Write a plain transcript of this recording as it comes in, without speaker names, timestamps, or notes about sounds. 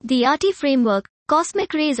The ARTI Framework,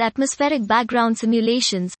 Cosmic Rays Atmospheric Background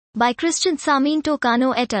Simulations, by Christian Sarmiento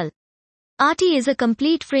Cano et al. ARTI is a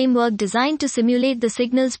complete framework designed to simulate the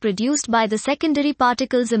signals produced by the secondary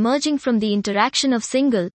particles emerging from the interaction of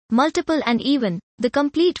single, multiple and even, the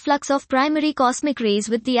complete flux of primary cosmic rays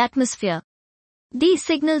with the atmosphere. These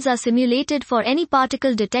signals are simulated for any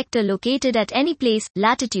particle detector located at any place,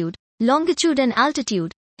 latitude, longitude and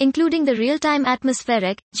altitude, including the real-time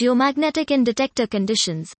atmospheric, geomagnetic and detector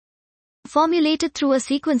conditions. Formulated through a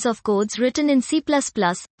sequence of codes written in C++,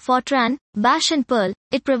 Fortran, Bash and Perl,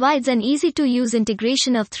 it provides an easy-to-use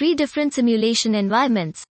integration of three different simulation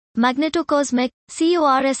environments: magnetocosmic,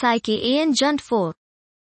 CORSIKA and JUNT4.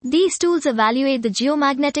 These tools evaluate the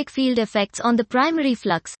geomagnetic field effects on the primary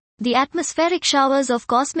flux, the atmospheric showers of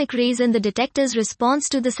cosmic rays and the detector's response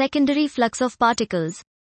to the secondary flux of particles.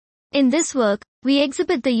 In this work, we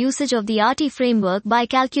exhibit the usage of the ARTI framework by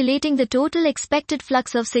calculating the total expected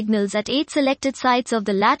flux of signals at 8 selected sites of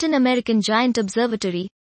the Latin American Giant Observatory,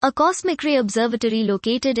 a cosmic ray observatory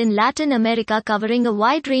located in Latin America covering a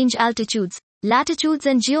wide range altitudes, latitudes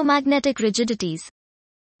and geomagnetic rigidities.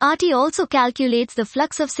 ARTI also calculates the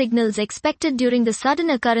flux of signals expected during the sudden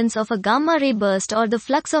occurrence of a gamma-ray burst or the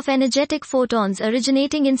flux of energetic photons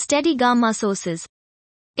originating in steady gamma sources.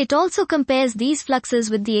 It also compares these fluxes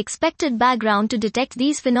with the expected background to detect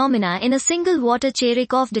these phenomena in a single water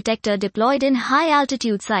Cherenkov detector deployed in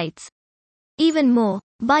high-altitude sites. Even more,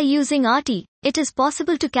 by using ARTI, it is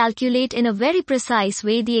possible to calculate in a very precise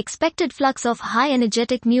way the expected flux of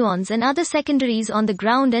high-energetic muons and other secondaries on the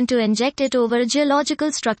ground and to inject it over a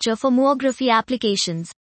geological structure for muography applications.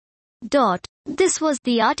 This was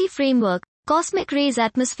the ARTI Framework, Cosmic Rays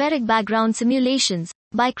Atmospheric Background Simulations,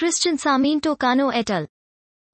 by Christian Sarmiento Cano et al.